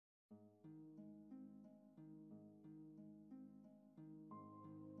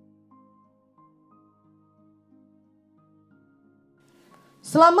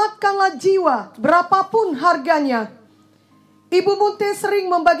Selamatkanlah jiwa, berapapun harganya. Ibu Munte sering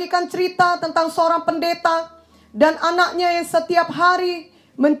membagikan cerita tentang seorang pendeta dan anaknya yang setiap hari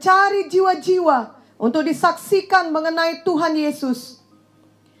mencari jiwa-jiwa untuk disaksikan mengenai Tuhan Yesus.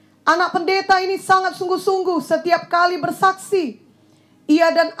 Anak pendeta ini sangat sungguh-sungguh setiap kali bersaksi. Ia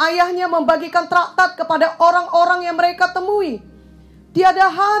dan ayahnya membagikan traktat kepada orang-orang yang mereka temui.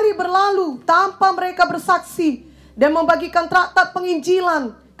 Tiada hari berlalu tanpa mereka bersaksi dan membagikan traktat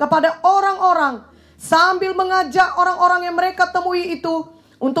penginjilan kepada orang-orang, sambil mengajak orang-orang yang mereka temui itu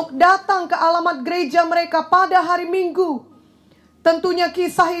untuk datang ke alamat gereja mereka pada hari Minggu. Tentunya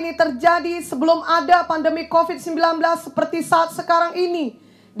kisah ini terjadi sebelum ada pandemi COVID-19 seperti saat sekarang ini,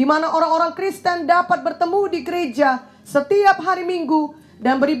 di mana orang-orang Kristen dapat bertemu di gereja setiap hari Minggu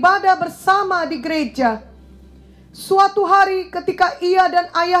dan beribadah bersama di gereja. Suatu hari ketika ia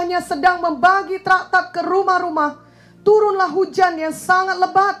dan ayahnya sedang membagi traktat ke rumah-rumah, turunlah hujan yang sangat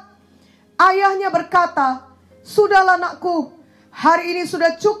lebat. Ayahnya berkata, "Sudahlah anakku, hari ini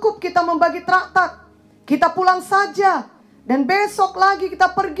sudah cukup kita membagi traktat. Kita pulang saja dan besok lagi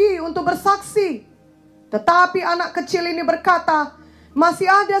kita pergi untuk bersaksi." Tetapi anak kecil ini berkata,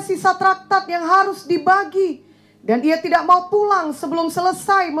 "Masih ada sisa traktat yang harus dibagi." Dan ia tidak mau pulang sebelum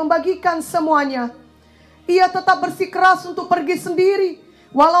selesai membagikan semuanya. Ia tetap bersikeras untuk pergi sendiri,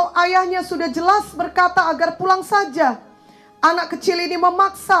 walau ayahnya sudah jelas berkata agar pulang saja. Anak kecil ini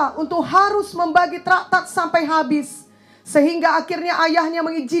memaksa untuk harus membagi traktat sampai habis, sehingga akhirnya ayahnya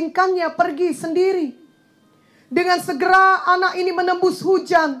mengizinkannya pergi sendiri. Dengan segera anak ini menembus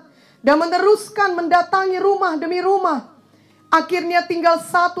hujan dan meneruskan mendatangi rumah demi rumah. Akhirnya tinggal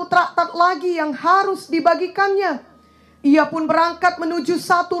satu traktat lagi yang harus dibagikannya. Ia pun berangkat menuju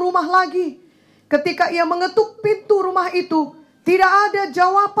satu rumah lagi. Ketika ia mengetuk pintu rumah itu, tidak ada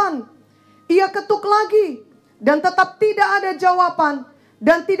jawaban. Ia ketuk lagi dan tetap tidak ada jawaban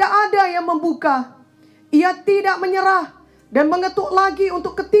dan tidak ada yang membuka. Ia tidak menyerah dan mengetuk lagi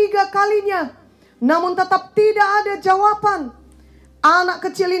untuk ketiga kalinya, namun tetap tidak ada jawaban. Anak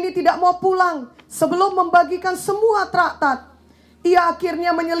kecil ini tidak mau pulang sebelum membagikan semua traktat. Ia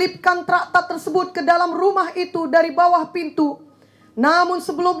akhirnya menyelipkan traktat tersebut ke dalam rumah itu dari bawah pintu. Namun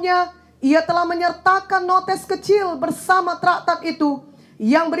sebelumnya ia telah menyertakan notes kecil bersama traktat itu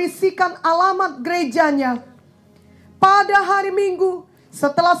yang berisikan alamat gerejanya. Pada hari Minggu,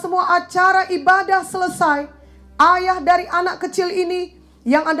 setelah semua acara ibadah selesai, ayah dari anak kecil ini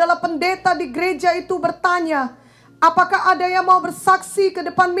yang adalah pendeta di gereja itu bertanya, "Apakah ada yang mau bersaksi ke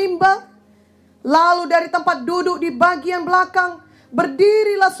depan mimbar?" Lalu dari tempat duduk di bagian belakang,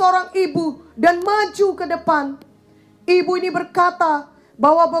 berdirilah seorang ibu dan maju ke depan. Ibu ini berkata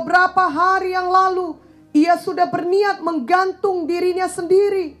bahwa beberapa hari yang lalu ia sudah berniat menggantung dirinya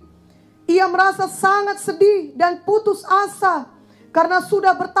sendiri. Ia merasa sangat sedih dan putus asa karena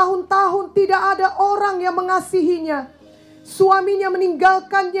sudah bertahun-tahun tidak ada orang yang mengasihinya. Suaminya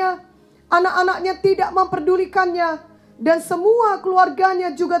meninggalkannya, anak-anaknya tidak memperdulikannya, dan semua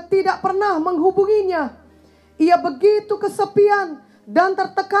keluarganya juga tidak pernah menghubunginya. Ia begitu kesepian dan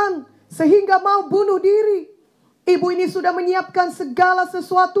tertekan sehingga mau bunuh diri. Ibu ini sudah menyiapkan segala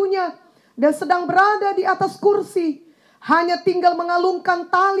sesuatunya dan sedang berada di atas kursi. Hanya tinggal mengalungkan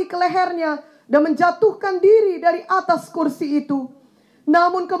tali ke lehernya dan menjatuhkan diri dari atas kursi itu.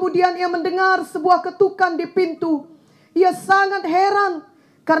 Namun kemudian ia mendengar sebuah ketukan di pintu. Ia sangat heran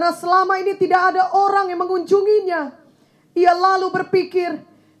karena selama ini tidak ada orang yang mengunjunginya. Ia lalu berpikir,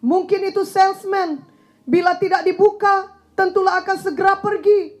 mungkin itu salesman. Bila tidak dibuka, tentulah akan segera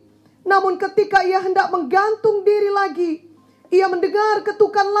pergi. Namun ketika ia hendak menggantung diri lagi, ia mendengar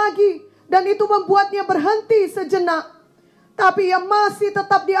ketukan lagi dan itu membuatnya berhenti sejenak. Tapi ia masih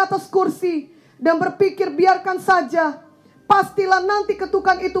tetap di atas kursi dan berpikir biarkan saja. Pastilah nanti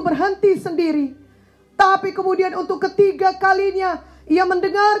ketukan itu berhenti sendiri. Tapi kemudian untuk ketiga kalinya ia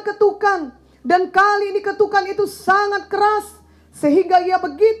mendengar ketukan dan kali ini ketukan itu sangat keras sehingga ia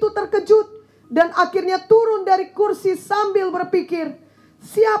begitu terkejut. Dan akhirnya turun dari kursi sambil berpikir,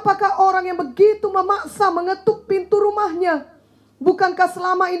 siapakah orang yang begitu memaksa mengetuk pintu rumahnya? Bukankah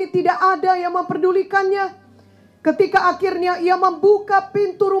selama ini tidak ada yang memperdulikannya? Ketika akhirnya ia membuka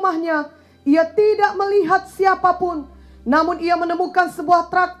pintu rumahnya, ia tidak melihat siapapun. Namun ia menemukan sebuah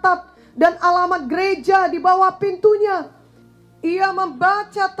traktat dan alamat gereja di bawah pintunya. Ia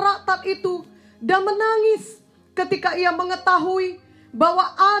membaca traktat itu dan menangis ketika ia mengetahui bahwa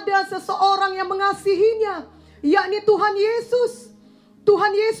ada seseorang yang mengasihinya, yakni Tuhan Yesus.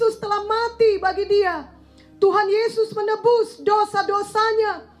 Tuhan Yesus telah mati bagi dia. Tuhan Yesus menebus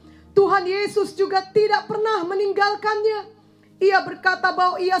dosa-dosanya. Tuhan Yesus juga tidak pernah meninggalkannya. Ia berkata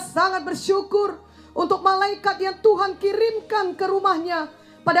bahwa ia sangat bersyukur untuk malaikat yang Tuhan kirimkan ke rumahnya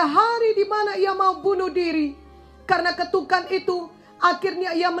pada hari di mana ia mau bunuh diri. Karena ketukan itu,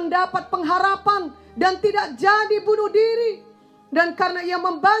 akhirnya ia mendapat pengharapan dan tidak jadi bunuh diri. Dan karena ia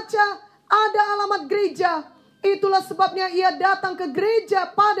membaca ada alamat gereja, itulah sebabnya ia datang ke gereja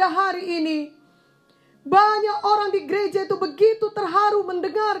pada hari ini. Banyak orang di gereja itu begitu terharu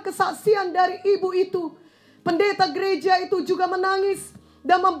mendengar kesaksian dari ibu itu. Pendeta gereja itu juga menangis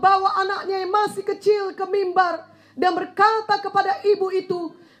dan membawa anaknya yang masih kecil ke mimbar dan berkata kepada ibu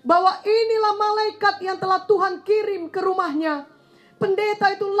itu bahwa inilah malaikat yang telah Tuhan kirim ke rumahnya.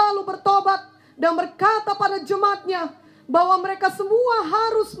 Pendeta itu lalu bertobat dan berkata pada jemaatnya bahwa mereka semua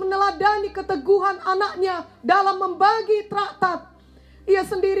harus meneladani keteguhan anaknya dalam membagi traktat. Ia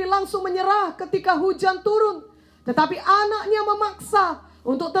sendiri langsung menyerah ketika hujan turun, tetapi anaknya memaksa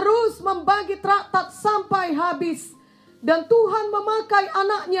untuk terus membagi traktat sampai habis. Dan Tuhan memakai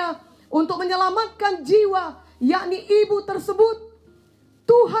anaknya untuk menyelamatkan jiwa, yakni ibu tersebut.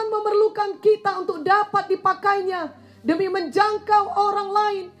 Tuhan memerlukan kita untuk dapat dipakainya demi menjangkau orang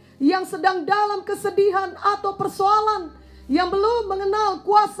lain yang sedang dalam kesedihan atau persoalan, yang belum mengenal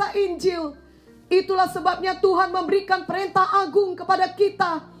kuasa Injil. Itulah sebabnya Tuhan memberikan perintah agung kepada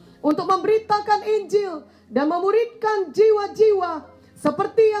kita untuk memberitakan Injil dan memuridkan jiwa-jiwa,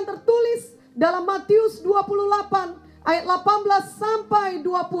 seperti yang tertulis dalam Matius 28 ayat 18 sampai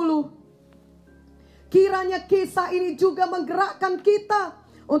 20. Kiranya kisah ini juga menggerakkan kita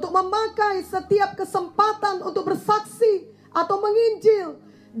untuk memakai setiap kesempatan untuk bersaksi atau menginjil,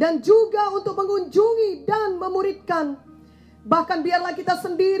 dan juga untuk mengunjungi dan memuridkan. Bahkan biarlah kita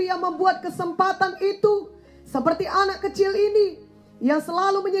sendiri yang membuat kesempatan itu, seperti anak kecil ini yang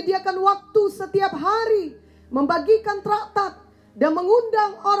selalu menyediakan waktu setiap hari, membagikan traktat dan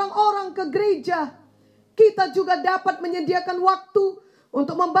mengundang orang-orang ke gereja. Kita juga dapat menyediakan waktu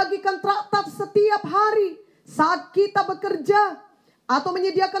untuk membagikan traktat setiap hari saat kita bekerja, atau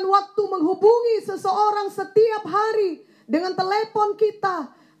menyediakan waktu menghubungi seseorang setiap hari dengan telepon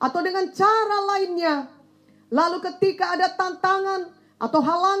kita atau dengan cara lainnya. Lalu ketika ada tantangan atau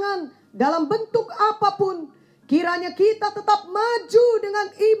halangan dalam bentuk apapun, kiranya kita tetap maju dengan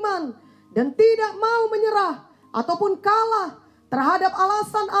iman dan tidak mau menyerah ataupun kalah terhadap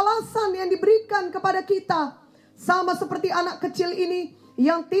alasan-alasan yang diberikan kepada kita. Sama seperti anak kecil ini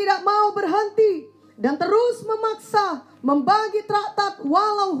yang tidak mau berhenti dan terus memaksa membagi traktat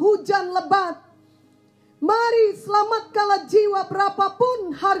walau hujan lebat. Mari selamatkanlah jiwa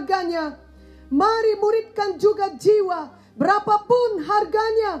berapapun harganya. Mari muridkan juga jiwa berapapun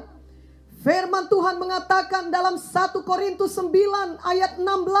harganya. Firman Tuhan mengatakan dalam 1 Korintus 9 ayat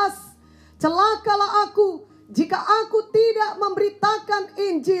 16, celakalah aku jika aku tidak memberitakan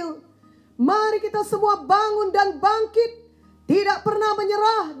Injil. Mari kita semua bangun dan bangkit, tidak pernah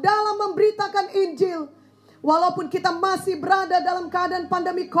menyerah dalam memberitakan Injil. Walaupun kita masih berada dalam keadaan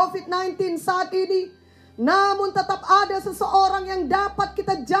pandemi COVID-19 saat ini, namun tetap ada seseorang yang dapat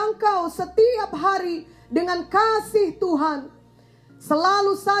kita jangkau setiap hari dengan kasih Tuhan.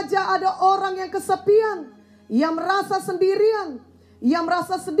 Selalu saja ada orang yang kesepian, yang merasa sendirian, yang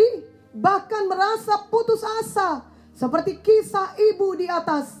merasa sedih, bahkan merasa putus asa, seperti kisah ibu di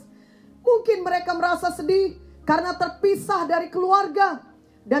atas. Mungkin mereka merasa sedih karena terpisah dari keluarga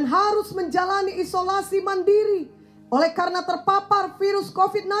dan harus menjalani isolasi mandiri oleh karena terpapar virus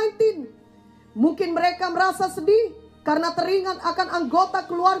COVID-19. Mungkin mereka merasa sedih karena teringat akan anggota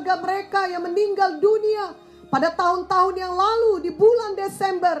keluarga mereka yang meninggal dunia pada tahun-tahun yang lalu di bulan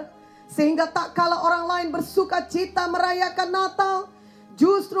Desember. Sehingga tak kala orang lain bersuka cita merayakan Natal,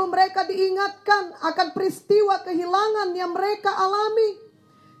 justru mereka diingatkan akan peristiwa kehilangan yang mereka alami.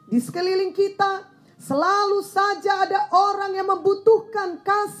 Di sekeliling kita selalu saja ada orang yang membutuhkan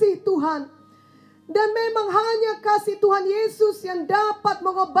kasih Tuhan. Dan memang hanya kasih Tuhan Yesus yang dapat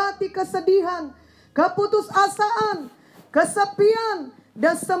mengobati kesedihan, keputusasaan, kesepian,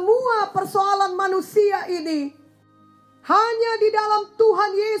 dan semua persoalan manusia ini. Hanya di dalam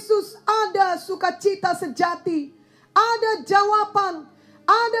Tuhan Yesus ada sukacita sejati, ada jawaban,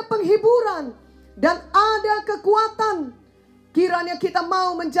 ada penghiburan, dan ada kekuatan. Kiranya kita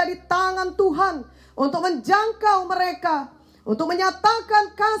mau menjadi tangan Tuhan untuk menjangkau mereka, untuk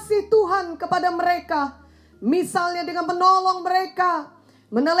menyatakan kasih Tuhan kepada mereka. Misalnya dengan menolong mereka,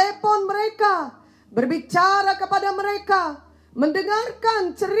 menelepon mereka, berbicara kepada mereka,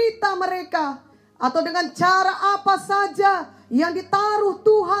 mendengarkan cerita mereka, atau dengan cara apa saja yang ditaruh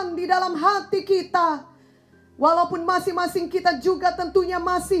Tuhan di dalam hati kita. Walaupun masing-masing kita juga tentunya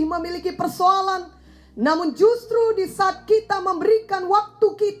masih memiliki persoalan, namun justru di saat kita memberikan waktu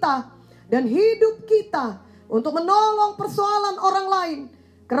kita dan hidup kita untuk menolong persoalan orang lain,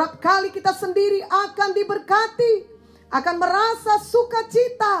 Kerap kali kita sendiri akan diberkati, akan merasa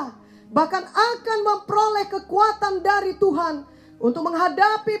sukacita, bahkan akan memperoleh kekuatan dari Tuhan untuk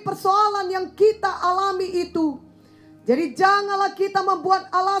menghadapi persoalan yang kita alami itu. Jadi janganlah kita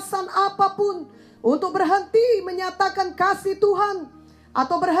membuat alasan apapun untuk berhenti menyatakan kasih Tuhan,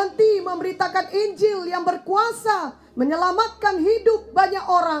 atau berhenti memberitakan Injil yang berkuasa menyelamatkan hidup banyak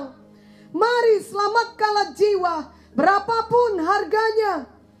orang. Mari selamatkanlah jiwa, berapapun harganya.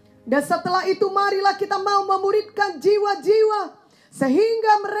 Dan setelah itu marilah kita mau memuridkan jiwa-jiwa,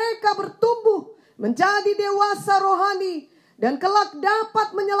 sehingga mereka bertumbuh menjadi dewasa rohani, dan kelak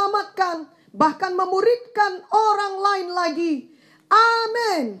dapat menyelamatkan, bahkan memuridkan orang lain lagi.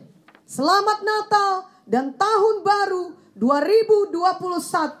 Amin. Selamat Natal dan Tahun Baru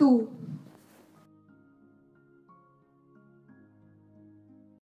 2021.